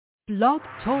Blog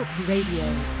Talk Radio.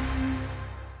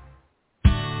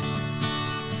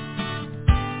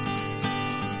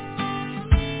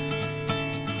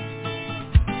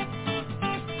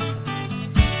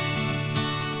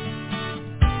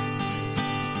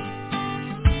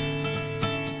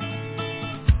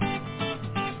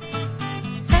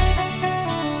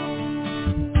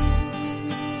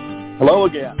 Hello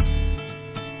again.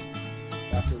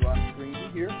 Dr. Ross Green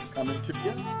here, coming to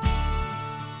you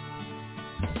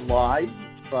live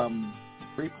from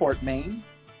Freeport, Maine.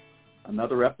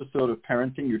 Another episode of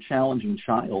Parenting Your Challenging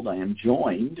Child. I am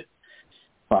joined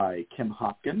by Kim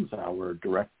Hopkins, our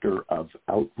Director of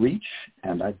Outreach,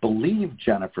 and I believe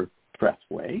Jennifer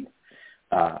Trethway,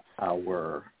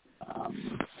 our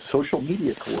social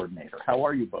media coordinator. How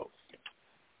are you both?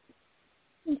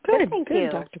 Good, thank you,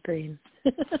 Dr. Green.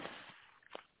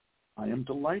 I am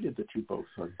delighted that you both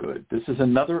are good. This is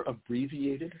another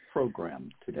abbreviated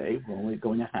program today. We're only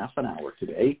going a half an hour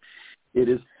today. It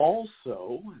is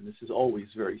also, and this is always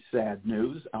very sad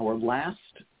news, our last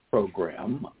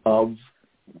program of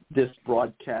this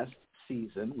broadcast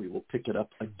season. We will pick it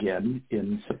up again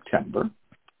in September.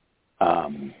 How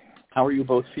are you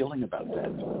both feeling about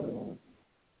that?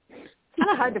 Kind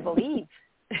of hard to believe.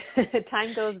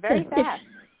 Time goes very fast.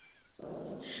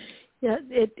 Yeah,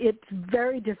 it's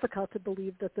very difficult to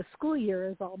believe that the school year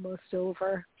is almost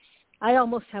over. I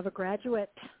almost have a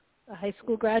high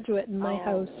school graduate in my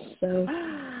house. So,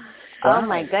 oh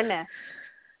my goodness!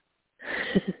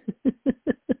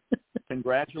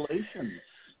 Congratulations.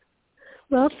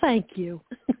 Well, thank you.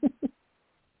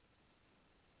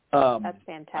 That's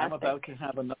fantastic. I'm about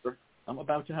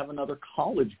to have another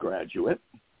college graduate.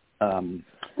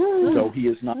 So he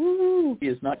is not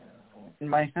in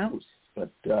my house, but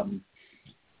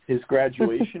his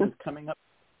graduation is coming up.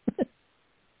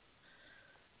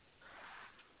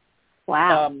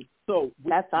 Wow. So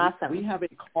that's awesome. We have a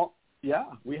call. Yeah,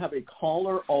 we have a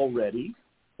caller already,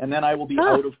 and then I will be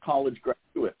out of college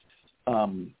graduates.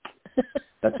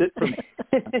 That's it for me.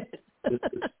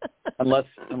 Unless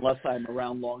I'm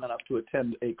around long enough to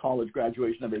attend a college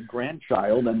graduation of a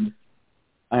grandchild, and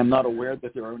I am not aware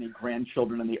that there are any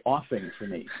grandchildren in the offing for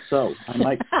me. So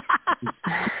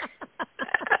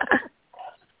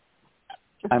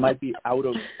I might be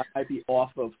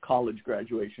off of college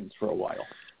graduations for a while.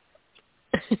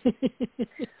 You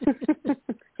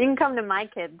can come to my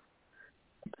kids.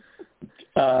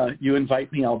 You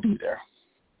invite me, I'll be there.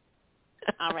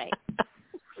 All right.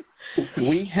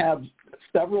 We have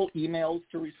several emails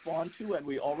to respond to, and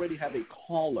we already have a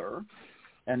caller.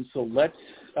 And so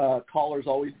callers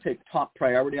always take top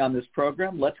priority on this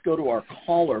program. Let's go to our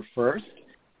caller first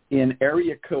in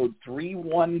area code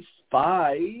 315.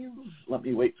 Let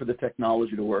me wait for the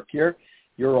technology to work here.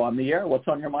 You're on the air. What's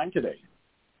on your mind today?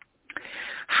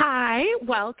 Hi.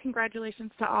 Well,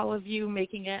 congratulations to all of you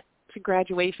making it to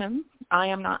graduation. I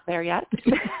am not there yet,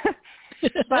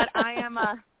 but I am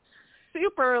a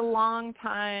super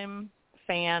long-time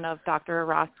fan of Dr.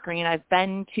 Ross Green. I've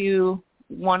been to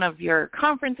one of your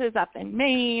conferences up in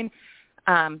Maine.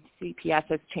 CPS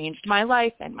has changed my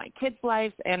life and my kids'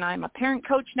 lives, and I'm a parent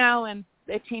coach now, and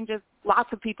it changes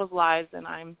lots of people's lives, and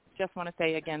I just want to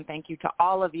say again thank you to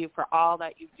all of you for all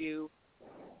that you do,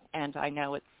 and I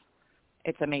know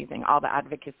it's amazing, all the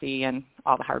advocacy and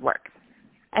all the hard work.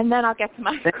 And then I'll get to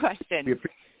my question.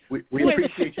 We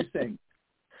appreciate you saying.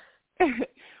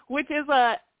 Which is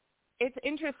it's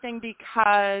interesting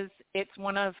because it's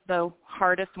one of the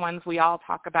hardest ones. We all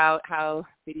talk about how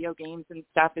video games and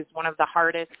stuff is one of the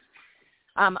hardest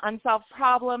unsolved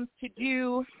problems to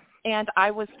do. And I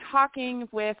was talking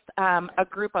with a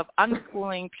group of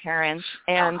unschooling parents,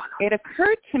 and it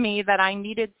occurred to me that I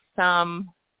needed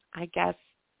some, I guess,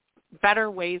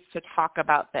 better ways to talk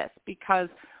about this, because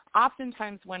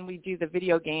oftentimes when we do the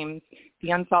video games, the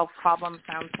unsolved problem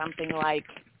sounds something like,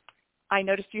 I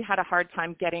noticed you had a hard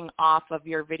time getting off of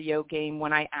your video game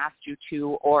when I asked you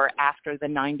to, or after the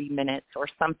 90 minutes, or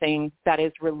something that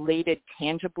is related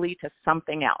tangibly to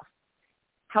something else.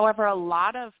 However, a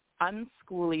lot of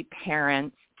unschooly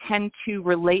parents tend to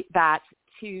relate that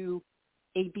to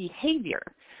a behavior,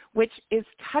 which is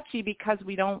touchy because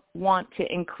we don't want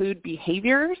to include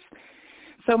behaviors.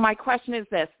 So my question is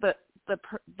this.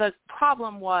 The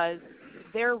problem was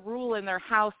their rule in their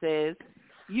house is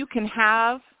you can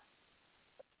have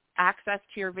access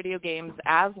to your video games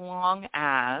as long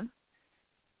as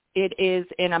it is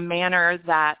in a manner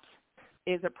that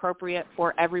is appropriate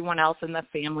for everyone else in the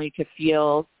family to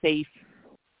feel safe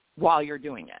while you're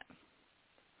doing it.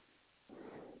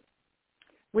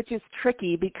 Which is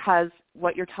tricky because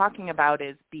what you're talking about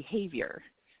is behavior.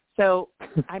 So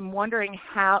I'm wondering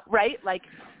how, right? Like,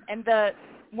 and the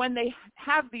when they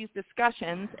have these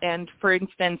discussions, and for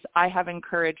instance, I have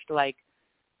encouraged like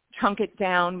chunk it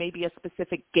down, maybe a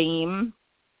specific game,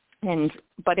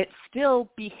 but it's still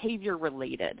behavior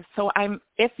related. So I'm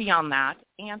iffy on that.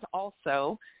 And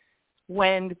also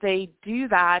when they do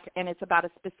that and it's about a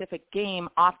specific game,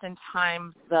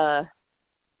 oftentimes the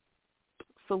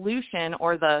solution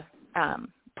or the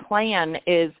plan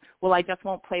is, well, I just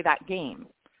won't play that game,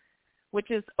 which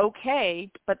is okay,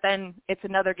 but then it's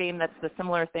another game that's the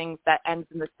similar thing that ends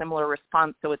in the similar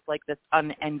response, so it's like this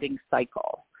unending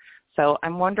cycle. So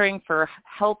I'm wondering for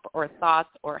help or thoughts,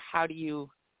 or how do you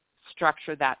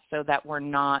structure that so that we're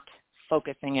not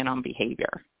focusing in on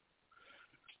behavior?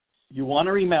 You want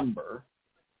to remember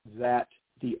that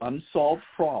the unsolved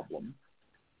problem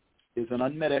is an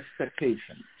unmet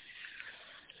expectation.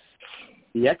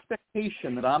 The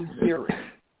expectation that I'm hearing,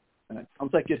 and it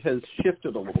sounds like it has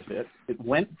shifted a little bit, it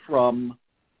went from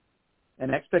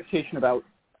an expectation about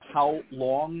how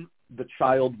long the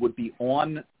child would be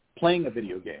on playing a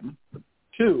video game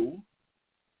to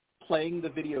playing the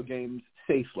video games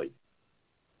safely.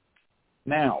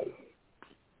 Now,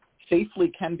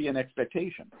 safely can be an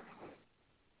expectation.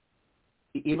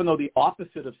 Even though the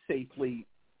opposite of safely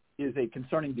is a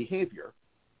concerning behavior,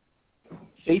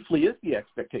 safely is the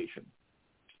expectation.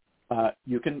 The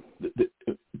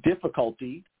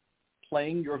difficulty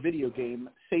playing your video game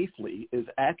safely is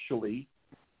actually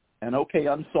an okay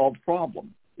unsolved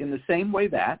problem. In the same way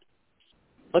that,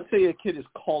 let's say a kid is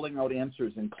calling out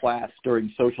answers in class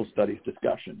during social studies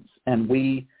discussions, and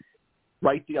we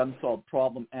write the unsolved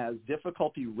problem as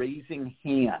difficulty raising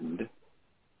hand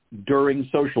during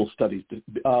social studies,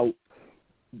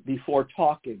 before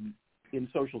talking in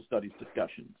social studies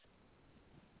discussions.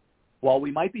 While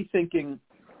we might be thinking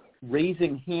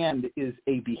raising hand is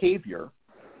a behavior,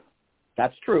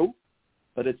 that's true,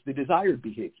 but it's the desired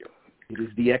behavior. It is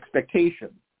the expectation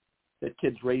that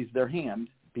kids raise their hand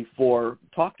before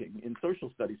talking in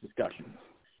social studies discussions.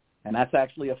 And that's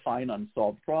actually a fine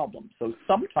unsolved problem. So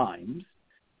sometimes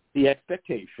the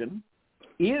expectation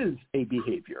is a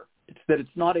behavior. It's that it's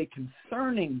not a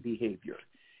concerning behavior.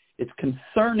 It's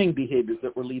concerning behaviors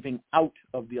that we're leaving out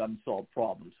of the unsolved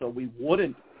problem. So we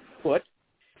wouldn't put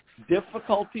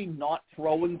difficulty not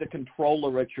throwing the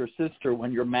controller at your sister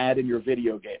when you're mad in your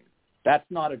video game. That's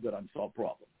not a good unsolved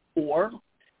problem. Or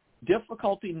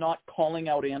difficulty not calling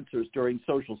out answers during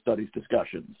social studies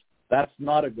discussions. That's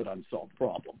not a good unsolved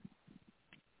problem.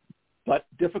 But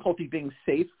difficulty being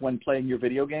safe when playing your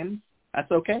video games,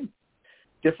 that's okay.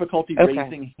 Difficulty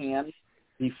raising hands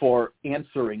before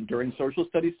answering during social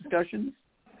studies discussions,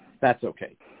 that's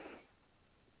okay.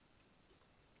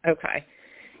 Okay.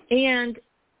 And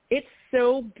it's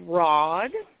so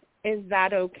broad, is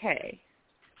that okay?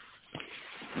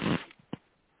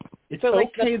 It's so like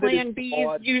okay the plan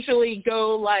Bs usually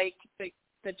go like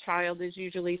the child is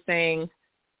usually saying,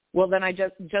 well, then I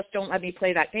just don't let me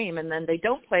play that game. And then they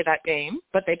don't play that game,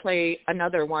 but they play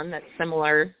another one that's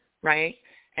similar, right?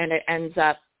 And it ends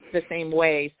up the same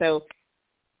way. So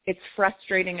it's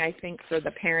frustrating, I think, for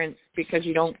the parents because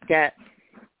you don't get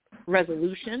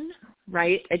resolution,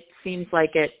 right? It seems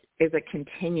like it is a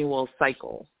continual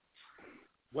cycle.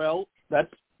 Well, that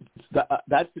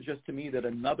suggests to me that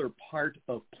another part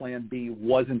of Plan B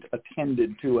wasn't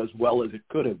attended to as well as it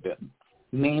could have been.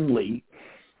 Namely,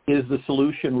 is the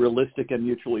solution realistic and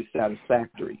mutually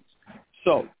satisfactory?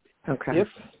 So, if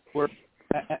we're,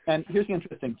 and here's the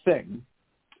interesting thing,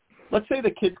 let's say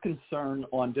the kid's concern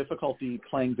on difficulty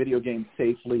playing video games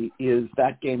safely is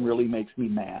that game really makes me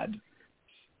mad.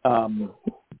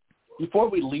 Before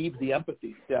we leave the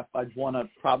empathy step, I'd want to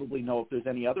probably know if there's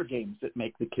any other games that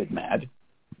make the kid mad.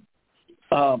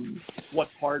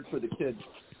 What's hard for the kid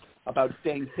about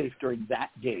staying safe during that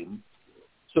game,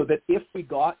 so that if we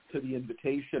got to the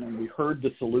invitation and we heard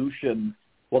the solution,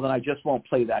 well, then I just won't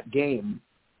play that game,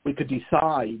 we could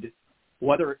decide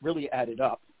whether it really added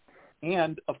up.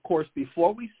 And, of course,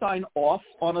 before we sign off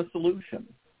on a solution,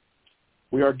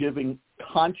 we are giving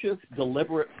conscious,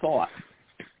 deliberate thought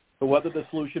to whether the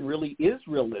solution really is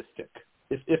realistic.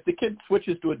 If the kid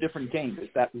switches to a different game, is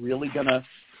that really going to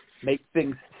make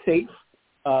things safe?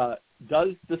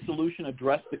 Does the solution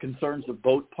address the concerns of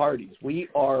both parties?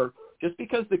 Just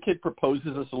because the kid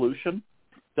proposes a solution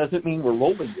doesn't mean we're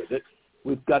rolling with it.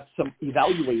 We've got some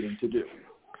evaluating to do.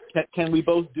 Can we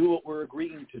both do what we're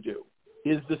agreeing to do?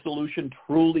 Is the solution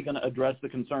truly going to address the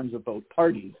concerns of both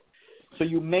parties? So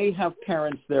you may have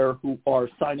parents there who are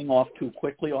signing off too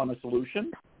quickly on a solution,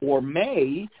 or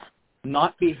may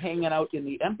not be hanging out in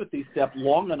the empathy step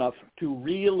long enough to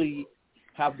really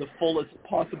have the fullest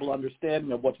possible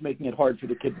understanding of what's making it hard for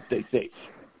the kid to stay safe.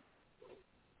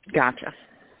 Gotcha.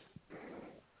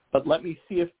 But let me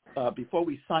see if, before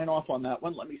we sign off on that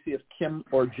one, let me see if Kim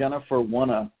or Jennifer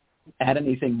want to add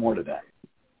anything more to that.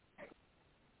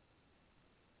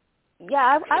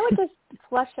 Yeah, I would just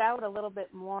flesh out a little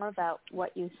bit more about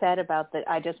what you said about that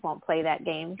I just won't play that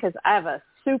game, because I have a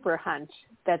super hunch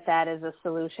that that is a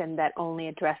solution that only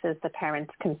addresses the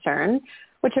parent's concern,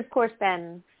 which of course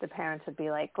then the parents would be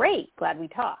like, great, glad we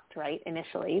talked, right,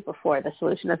 initially before the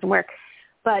solution doesn't work.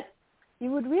 But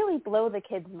you would really blow the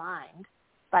kid's mind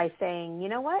by saying, you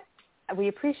know what, we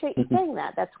appreciate you saying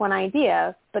that. That's one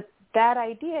idea, but that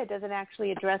idea doesn't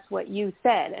actually address what you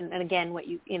said. And again, what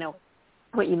you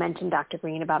mentioned, Dr.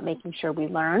 Green, about making sure we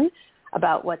learn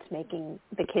about what's making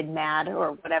the kid mad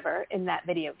or whatever in that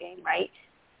video game, right?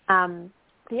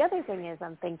 The other thing is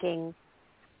I'm thinking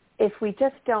if we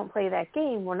just don't play that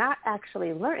game, we're not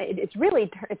actually learning. It's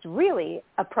really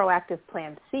a proactive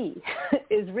plan C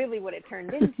is really what it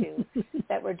turned into,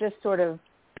 that we're just sort of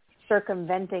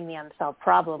circumventing the unsolved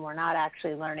problem. We're not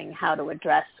actually learning how to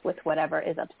address with whatever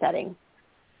is upsetting.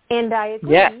 And I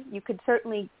agree. Yeah. You could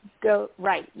certainly go,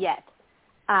 right, yet.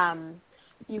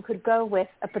 You could go with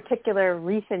a particular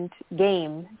recent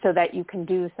game so that you can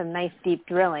do some nice deep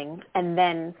drilling and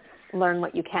then learn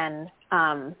what you can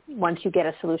once you get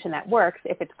a solution that works,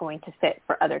 if it's going to fit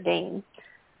for other games.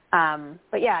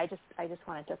 But yeah, I just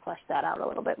wanted to flesh that out a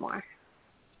little bit more.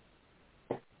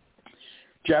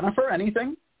 Jennifer,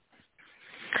 anything?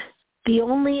 The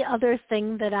only other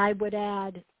thing that I would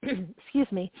add, excuse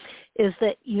me, is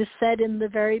that you said in the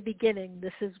very beginning,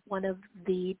 this is one of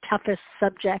the toughest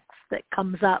subjects that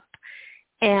comes up.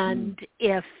 And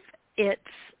if it's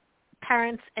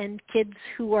parents and kids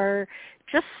who are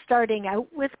just starting out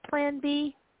with Plan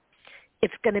B,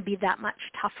 it's going to be that much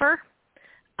tougher.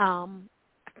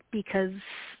 Because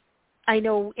I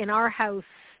know in our house,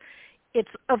 it's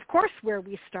of course where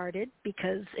we started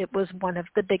because it was one of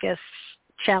the biggest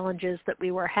challenges that we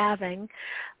were having,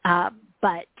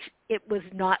 but it was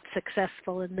not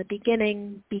successful in the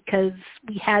beginning because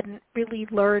we hadn't really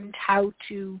learned how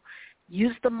to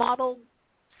use the model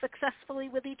successfully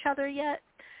with each other yet.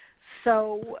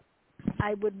 So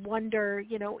I would wonder,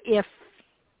 if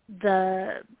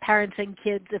the parents and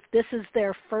kids, if this is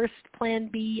their first Plan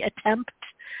B attempt,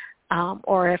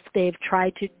 or if they've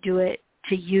tried to do it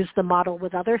to use the model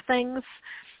with other things,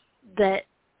 that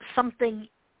something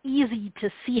easy to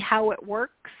see how it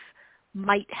works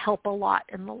might help a lot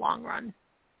in the long run.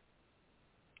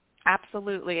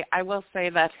 Absolutely. I will say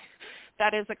that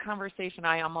is a conversation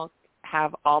I almost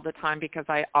have all the time, because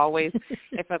I always,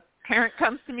 if a parent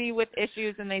comes to me with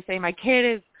issues and they say, my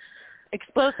kid is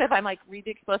explosive, I'm like, read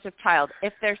The Explosive Child.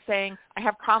 If they're saying, I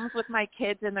have problems with my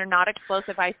kids and they're not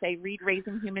explosive, I say, read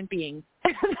Raising Human Beings.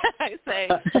 I say,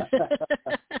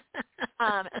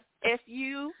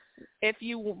 if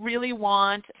you really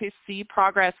want to see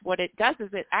progress, what it does is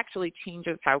it actually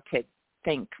changes how kids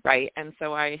think, right? And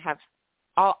so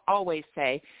I'll always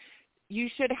say, you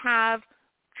should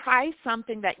try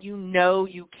something that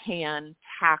you can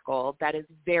tackle that is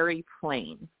very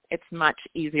plain. It's much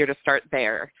easier to start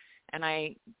there. And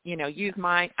I use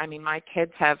my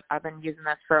kids I've been using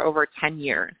this for over 10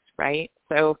 years, right?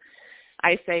 So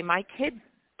I say my kids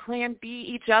Plan B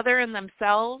each other and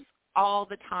themselves all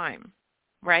the time,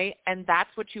 right? And that's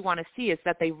what you want to see, is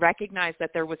that they recognize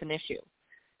that there was an issue.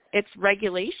 It's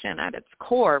regulation at its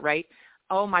core, right?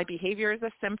 Oh, my behavior is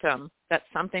a symptom that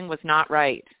something was not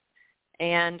right.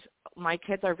 And my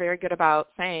kids are very good about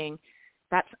saying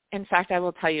that's, in fact, I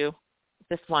will tell you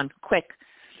this one quick.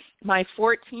 My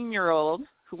 14-year-old,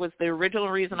 who was the original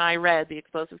reason I read The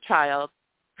Explosive Child,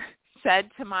 said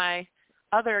to my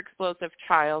other explosive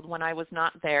child when I was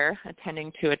not there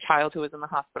attending to a child who was in the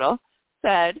hospital,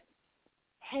 said,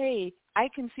 hey, I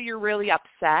can see you're really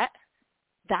upset.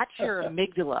 That's your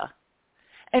amygdala.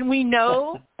 And we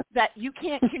know that you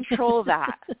can't control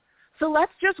that. So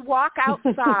let's just walk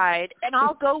outside and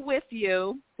I'll go with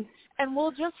you and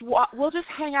we'll just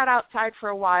hang out outside for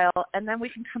a while and then we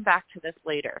can come back to this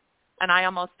later. And I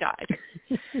almost died.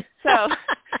 So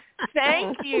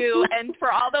thank you. And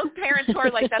for all those parents who are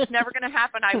like, that's never going to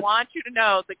happen, I want you to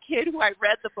know the kid who I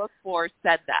read the book for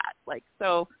said that.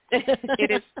 So it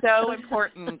is so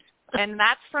important. And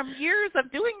that's from years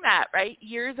of doing that, right?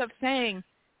 Years of saying,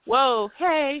 whoa,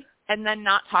 hey, and then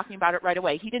not talking about it right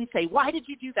away. He didn't say, why did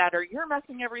you do that? Or you're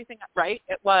messing everything up, right?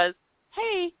 It was,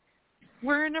 hey,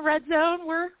 we're in a red zone.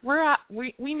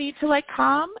 We need to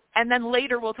calm. And then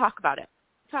later we'll talk about it.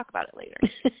 Talk about it later.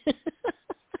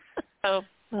 So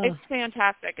it's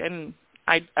fantastic. And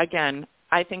I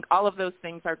think all of those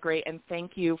things are great. And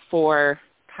thank you for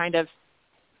kind of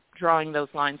drawing those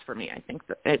lines for me. I think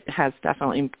that it has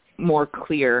definitely more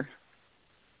clear.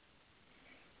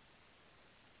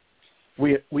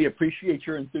 We appreciate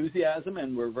your enthusiasm,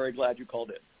 and we're very glad you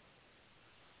called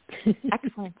in.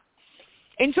 Excellent.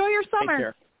 Enjoy your summer. Take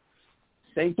care.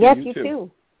 Thank you. Yes, you you too.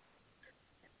 too.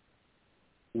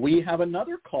 We have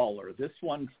another caller, this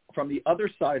one from the other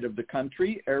side of the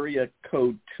country, area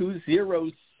code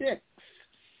 206.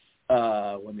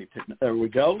 There we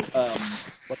go.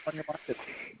 What's on your mind?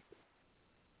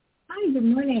 Hi, good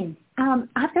morning.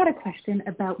 I've got a question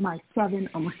about my 7,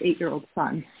 almost 8-year-old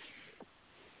son.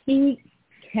 He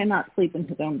cannot sleep in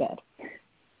his own bed,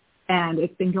 and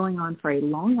it's been going on for a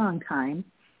long, long time.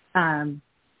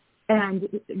 And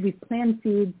we've planned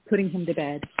seed putting him to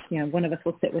bed. You know, one of us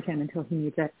will sit with him until he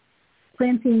needs it.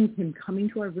 Plan seeing him coming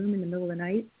to our room in the middle of the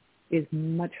night is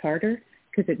much harder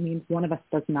because it means one of us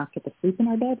does not get to sleep in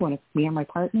our bed, one of me or my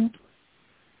partner.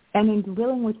 And in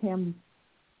drilling with him,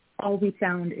 all we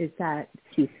found is that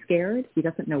he's scared. He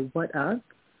doesn't know what of,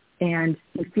 and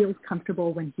he feels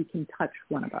comfortable when he can touch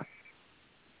one of us.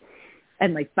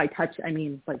 And like by touch, I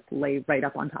mean like lay right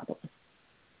up on top of us.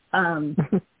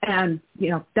 And,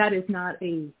 you know, that is not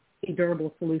a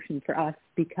durable solution for us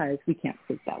because we can't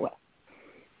sleep that way.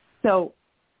 So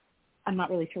I'm not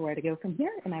really sure where to go from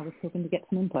here, and I was hoping to get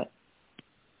some input.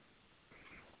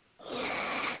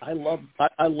 I love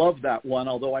that one,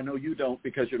 although I know you don't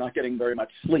because you're not getting very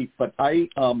much sleep. But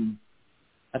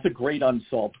that's a great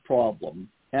unsolved problem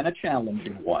and a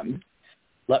challenging one.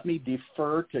 Let me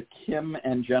defer to Kim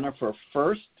and Jennifer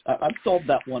first. I've solved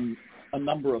that one a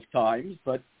number of times,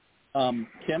 but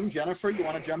Kim, Jennifer, you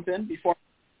want to jump in before?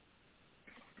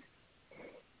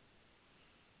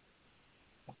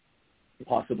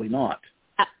 Possibly not.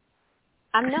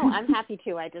 No, I'm happy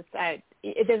to.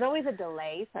 There's always a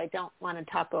delay, so I don't want to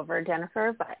talk over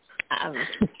Jennifer, but I'm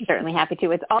certainly happy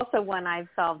to. It's also one I've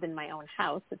solved in my own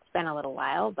house. It's been a little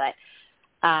while, but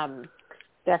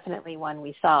definitely one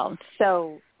we solved.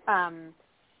 So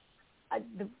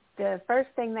the first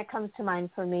thing that comes to mind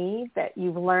for me, that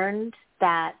you've learned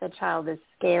that the child is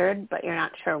scared, but you're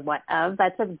not sure what of,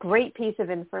 that's a great piece of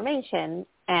information.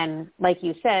 And like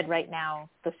you said, right now,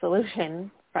 the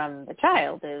solution from the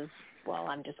child is, well,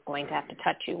 I'm just going to have to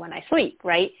touch you when I sleep,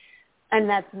 right? And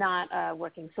that's not a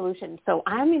working solution. So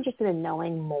I'm interested in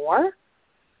knowing more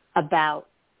about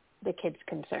the kid's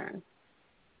concern.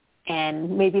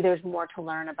 And maybe there's more to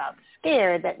learn about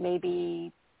scared that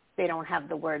maybe they don't have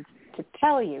the words to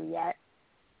tell you yet.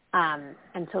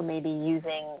 And so maybe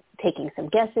taking some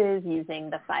guesses, using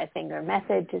the 5-finger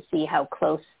method to see how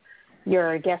close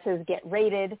your guesses get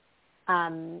rated.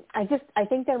 I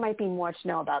think there might be more to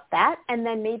know about that. And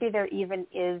then maybe there even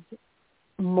is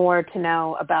more to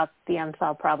know about the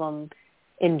unsolved problem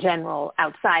in general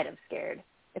outside of scared,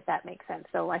 if that makes sense.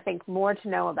 So I think more to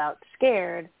know about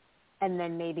scared, and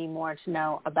then maybe more to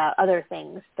know about other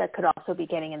things that could also be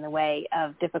getting in the way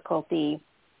of difficulty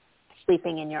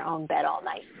sleeping in your own bed all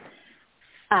night.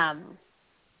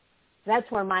 That's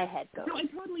where my head goes. No, I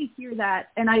totally hear that.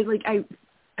 And I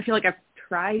feel like I've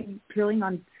tried drilling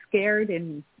on scared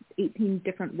in 18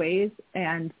 different ways,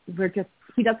 and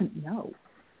he doesn't know.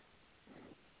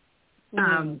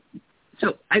 Mm-hmm.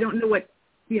 So I don't know what,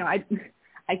 I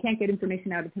can't get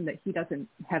information out of him that he doesn't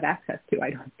have access to,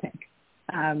 I don't think.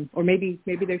 Or maybe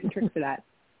there's a trick for that.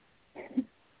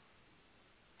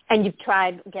 And you've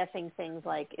tried guessing things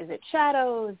like, is it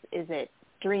shadows? Is it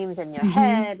dreams in your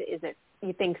head? Is it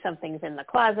you think something's in the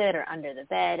closet or under the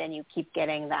bed, and you keep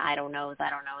getting the I don't knows.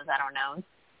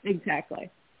 Exactly.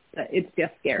 It's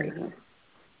just scary.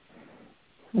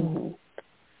 Mm-hmm.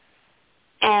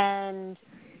 And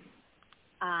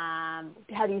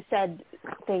have you said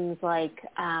things like,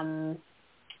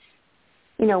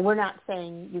 we're not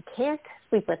saying you can't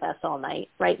sleep with us all night.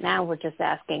 Right now we're just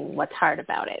asking what's hard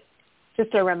about it.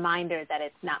 Just a reminder that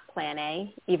it's not plan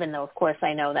A, even though, of course,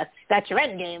 I know that's your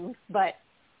end game, but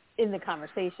in the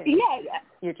conversation,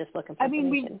 you're just looking for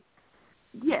information.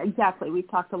 Yeah, exactly. We've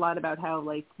talked a lot about how,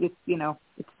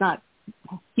 it's not,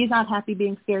 he's not happy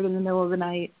being scared in the middle of the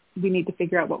night. We need to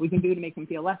figure out what we can do to make him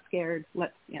feel less scared.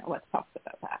 Let's talk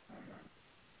about that.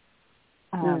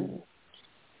 And,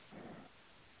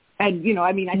 I think he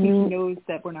knows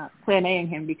that we're not plan A-ing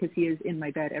him because he is in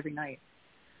my bed every night.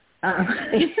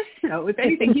 If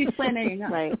anything, he's plan A-ing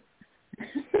us.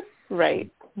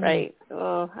 Right.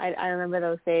 Oh, I remember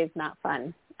those days, not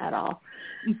fun at all.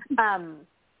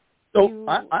 So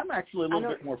I'm actually a little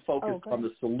bit more focused on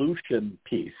the solution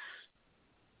piece.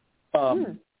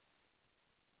 And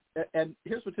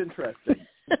here's what's interesting.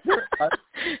 I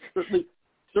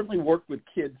certainly worked with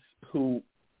kids who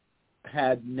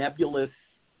had nebulous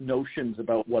notions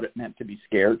about what it meant to be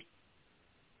scared.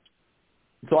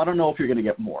 So I don't know if you're going to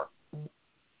get more.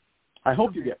 I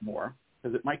hope you get more.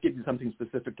 because it might give you something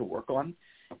specific to work on,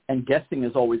 and guessing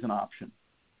is always an option.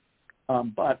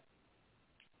 But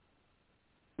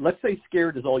let's say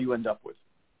scared is all you end up with.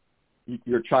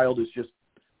 Your child is just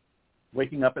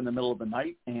waking up in the middle of the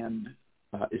night and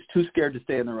is too scared to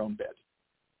stay in their own bed.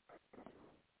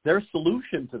 Their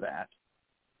solution to that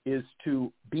is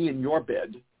to be in your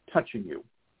bed touching you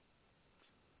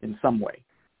in some way.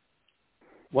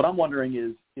 What I'm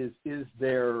wondering is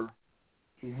there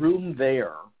room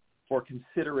there for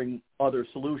considering other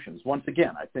solutions? Once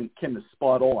again, I think Kim is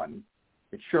spot on.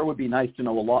 It sure would be nice to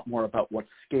know a lot more about what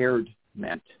scared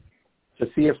meant to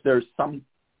see if there's something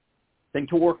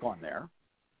to work on there.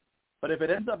 But if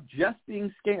it ends up just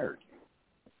being scared,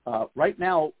 right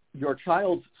now your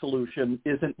child's solution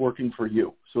isn't working for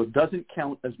you, so it doesn't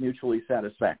count as mutually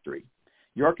satisfactory.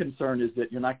 Your concern is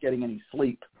that you're not getting any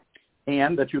sleep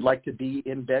and that you'd like to be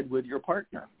in bed with your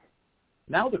partner.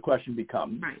 Now the question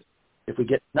becomes, if we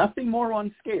get nothing more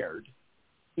on scared,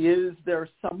 is there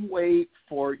some way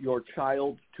for your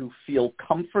child to feel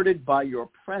comforted by your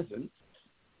presence,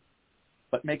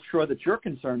 but make sure that your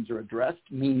concerns are addressed,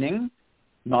 meaning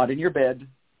not in your bed,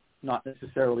 not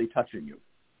necessarily touching you?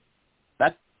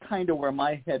 That's kind of where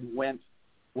my head went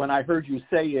when I heard you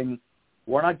saying,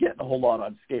 we're not getting a whole lot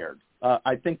on scared.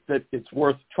 I think that it's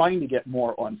worth trying to get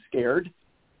more on scared,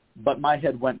 but my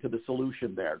head went to the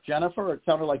solution there. Jennifer, it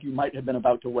sounded like you might have been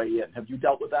about to weigh in. Have you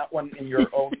dealt with that one in your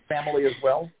own family as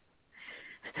well?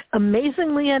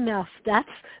 Amazingly enough, that's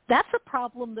a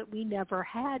problem that we never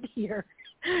had here.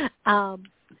 No,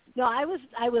 I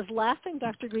was laughing,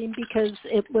 Dr. Green, because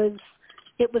it was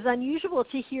unusual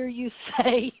to hear you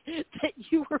say that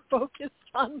you were focused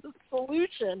on the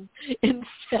solution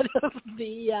instead of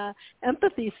the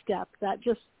empathy step. That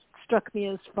just struck me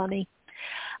as funny.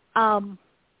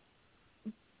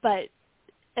 But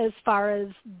as far as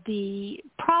the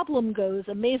problem goes,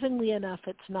 amazingly enough,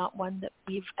 it's not one that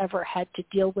we've ever had to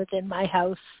deal with in my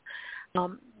house.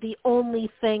 The only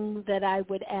thing that I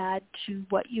would add to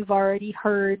what you've already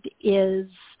heard is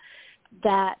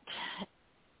that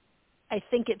I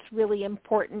think it's really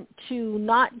important to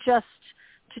not just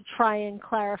to try and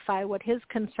clarify what his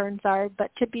concerns are,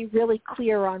 but to be really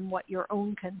clear on what your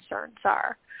own concerns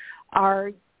are.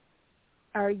 Are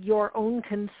your own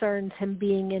concerns him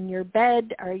being in your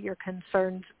bed? Are your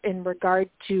concerns in regard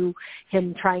to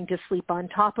him trying to sleep on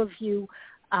top of you?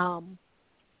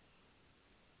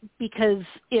 Because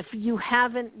if you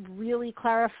haven't really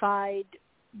clarified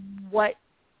what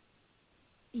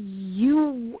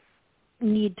you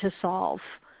need to solve,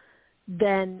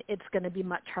 then it's going to be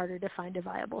much harder to find a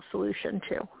viable solution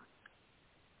too.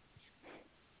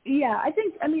 Yeah, I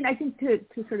think to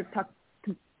sort of talk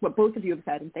to what both of you have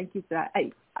said, and thank you for that.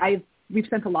 We've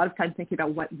spent a lot of time thinking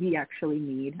about what we actually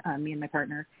need, me and my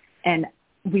partner, and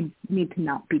we need to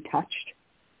not be touched.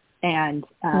 And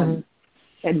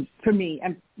and for me,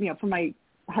 and for my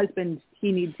husband,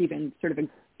 he needs even sort of a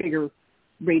bigger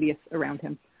radius around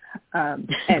him.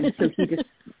 And so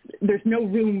there's no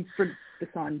room for the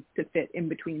son to fit in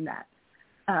between that.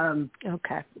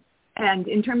 Okay. And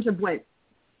in terms of what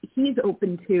he's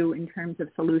open to in terms of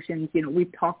solutions,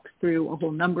 we've talked through a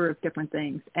whole number of different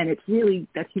things, and it's really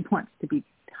that he wants to be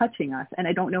touching us. And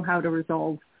I don't know how to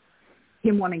resolve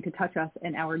him wanting to touch us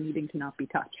and our needing to not be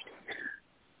touched.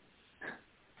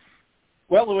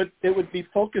 Well, it would be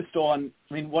focused on,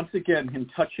 once again, him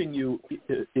touching you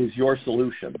is your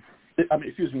solution.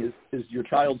 Is your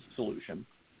child's solution.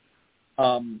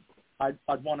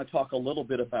 I'd want to talk a little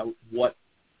bit about what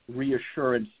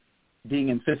reassurance being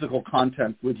in physical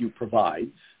contact with you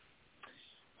provides.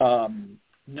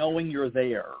 Knowing you're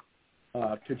there,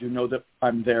 could you know that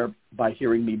I'm there by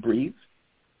hearing me breathe?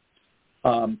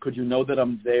 Could you know that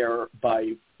I'm there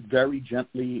by very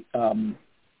gently,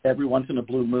 every once in a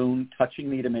blue moon, touching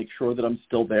me to make sure that I'm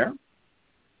still there?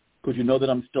 Could you know that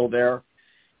I'm still there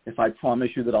if I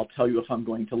promise you that I'll tell you if I'm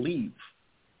going to leave?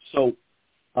 So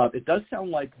it does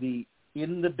sound like the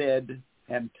in the bed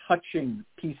and touching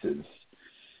pieces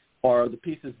are the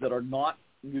pieces that are not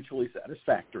mutually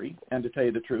satisfactory, and to tell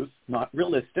you the truth, not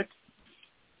realistic.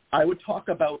 I would talk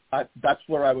about, that's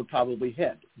where I would probably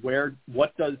head.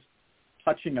 What does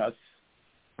touching us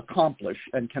accomplish,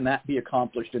 and can that be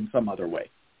accomplished in some other way?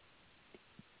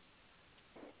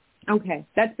 Okay,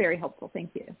 that's very helpful.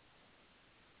 Thank you.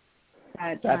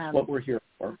 That's what we're here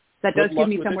for. That does give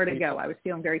me somewhere to go. I was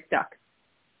feeling very stuck.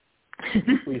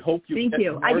 We hope you. Thank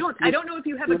you. I don't know if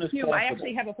you have a queue. I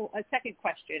actually have a second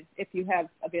question if you have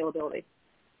availability.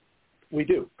 We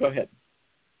do. Go ahead.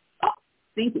 Oh,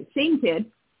 thank you. Same kid.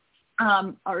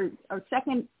 Our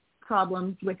second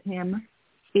problem with him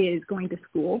is going to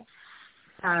school.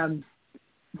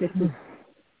 This is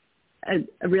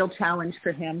a real challenge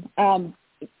for him.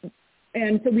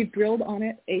 And so we've drilled on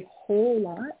it a whole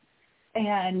lot.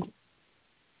 And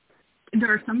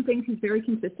there are some things he's very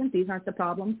consistent. These aren't the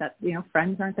problems. That,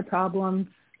 friends aren't the problem.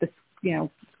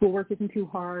 Schoolwork isn't too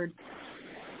hard.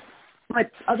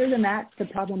 But other than that, the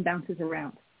problem bounces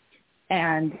around.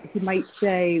 And he might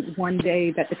say one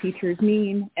day that the teacher is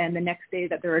mean, and the next day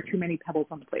that there are too many pebbles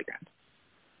on the playground.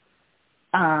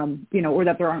 Or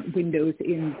that there aren't windows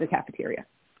in the cafeteria.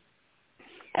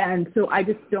 And so I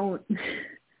just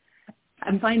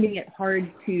I'm finding it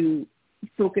hard to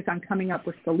focus on coming up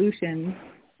with solutions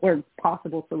or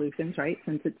possible solutions, right?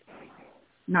 Since it's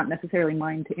not necessarily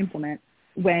mine to implement,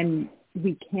 when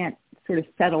we can't sort of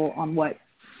settle on what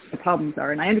the problems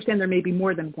are. And I understand there may be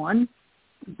more than one,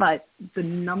 but the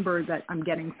number that I'm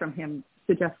getting from him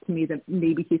suggests to me that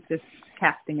maybe he's just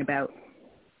casting about.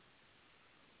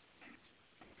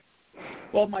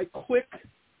 Well, my quick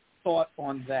thought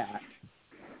on that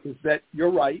is that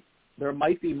you're right. There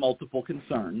might be multiple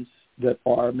concerns that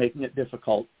are making it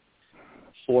difficult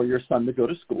for your son to go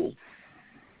to school.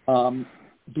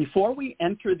 Before we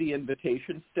enter the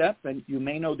invitation step, and you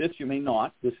may know this, you may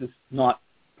not, this is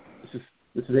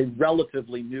a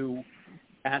relatively new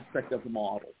aspect of the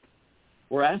model.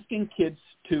 We're asking kids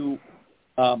to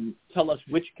tell us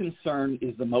which concern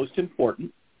is the most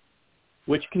important,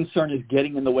 which concern is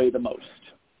getting in the way the most.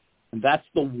 And that's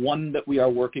the one that we are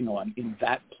working on in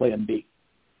that Plan B.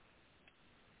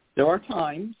 There are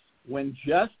times when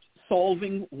just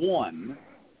solving one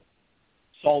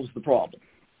solves the problem,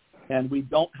 and we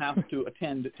don't have to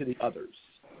attend to the others.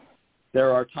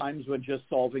 There are times when just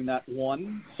solving that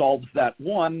one solves that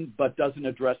one, but doesn't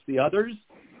address the others,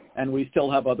 and we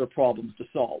still have other problems to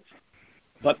solve.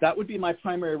 But that would be my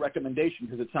primary recommendation,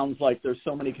 because it sounds like there's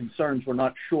so many concerns we're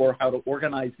not sure how to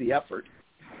organize the effort.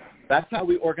 That's how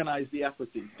we organize the effort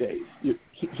these days.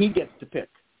 He gets to pick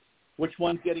which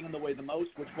one's getting in the way the most,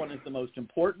 which one is the most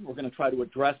important. We're going to try to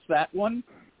address that one,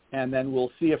 and then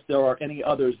we'll see if there are any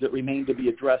others that remain to be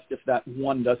addressed if that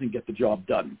one doesn't get the job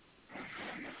done.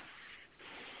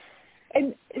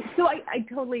 And so I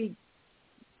totally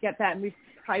get that, and we've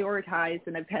prioritized,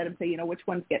 and I've had him say, which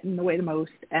one's getting in the way the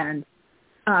most, and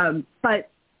but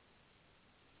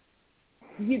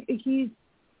he's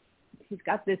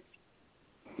got this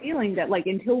feeling that, like,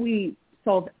 until we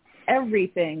solve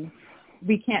everything,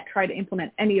 we can't try to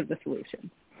implement any of the solutions,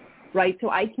 right?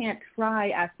 So I can't try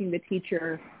asking the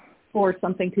teacher for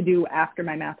something to do after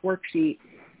my math worksheet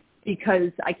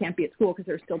because I can't be at school because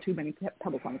there's still too many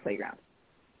pebbles on the playground.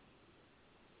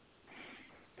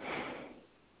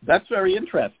 That's very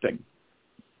interesting.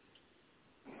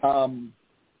 I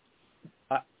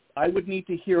would need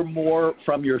to hear more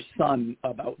from your son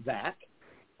about that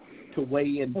to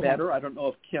weigh in better. I don't know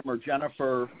if Kim or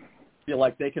Jennifer feel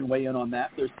like they can weigh in on that.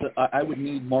 I would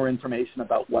need more information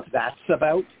about what that's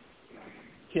about.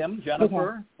 Kim,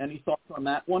 Jennifer, any thoughts on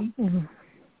that one? Mm-hmm.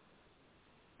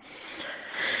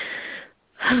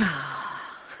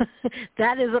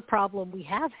 That is a problem we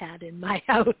have had in my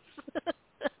house.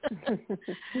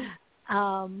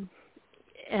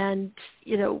 And,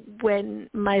 when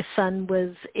my son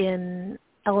was in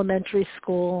elementary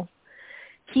school,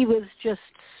 he was just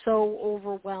so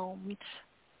overwhelmed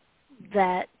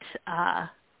that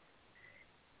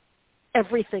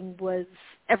everything was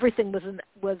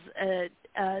a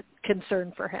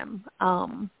concern for him.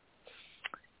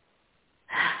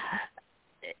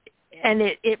 And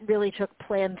it really took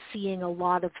Plan C-ing a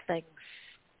lot of things.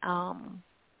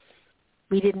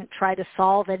 We didn't try to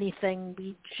solve anything.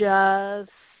 We just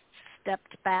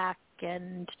stepped back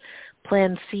and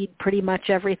Plan C'd pretty much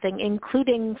everything,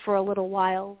 including for a little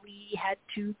while we had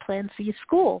to Plan C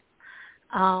school.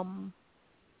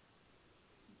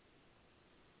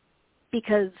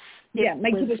 Because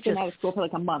my kid has been out of school for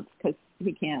like a month because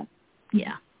we can't.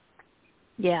 Yeah.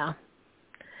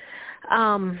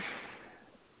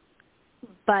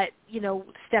 But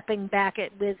stepping back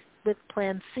with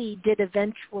Plan C did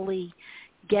eventually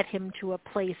get him to a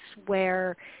place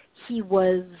where he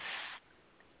was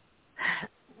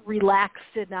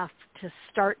relaxed enough to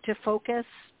start to focus.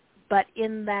 But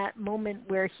in that moment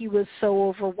where he was so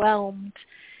overwhelmed,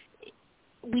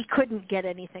 we couldn't get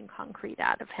anything concrete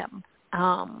out of him.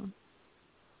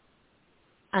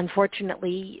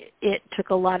 Unfortunately, it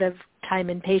took a lot of time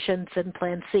and patience in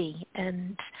Plan C,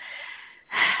 and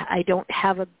I don't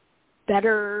have a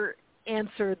better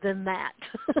answer than that.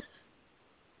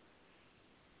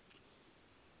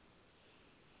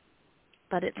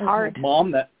 But it's hard.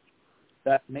 Mom,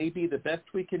 that may be the best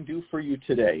we can do for you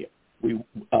today. We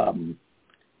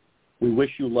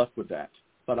wish you luck with that.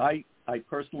 But I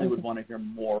personally would want to hear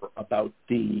more about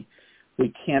the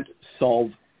we can't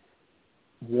solve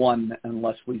one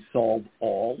unless we solve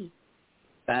all.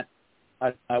 That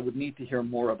I would need to hear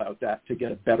more about that to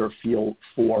get a better feel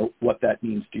for what that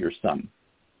means to your son.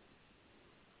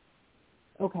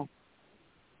 Okay.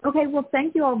 Okay, well,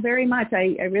 thank you all very much.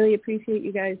 I really appreciate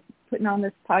you guys putting on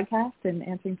this podcast and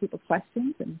answering people's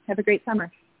questions, and have a great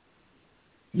summer.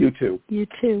 You too. You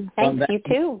too. Thanks, you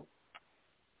too.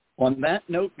 On that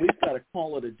note, we've got to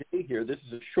call it a day here. This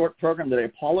is a short program today.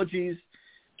 Apologies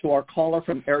to our caller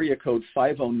from area code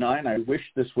 509. I wish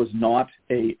this was not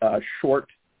a short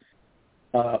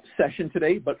session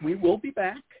today, but we will be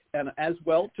back. And as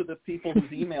well to the people whose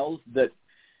emails that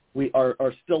we are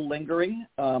still lingering,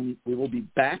 we will be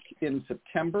back in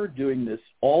September doing this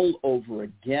all over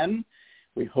again.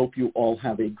 We hope you all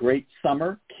have a great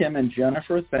summer. Kim and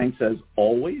Jennifer, thanks as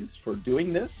always for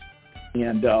doing this.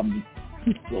 And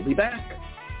we'll be back.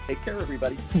 Take care,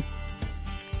 everybody.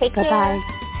 Take care.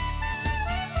 Bye-bye.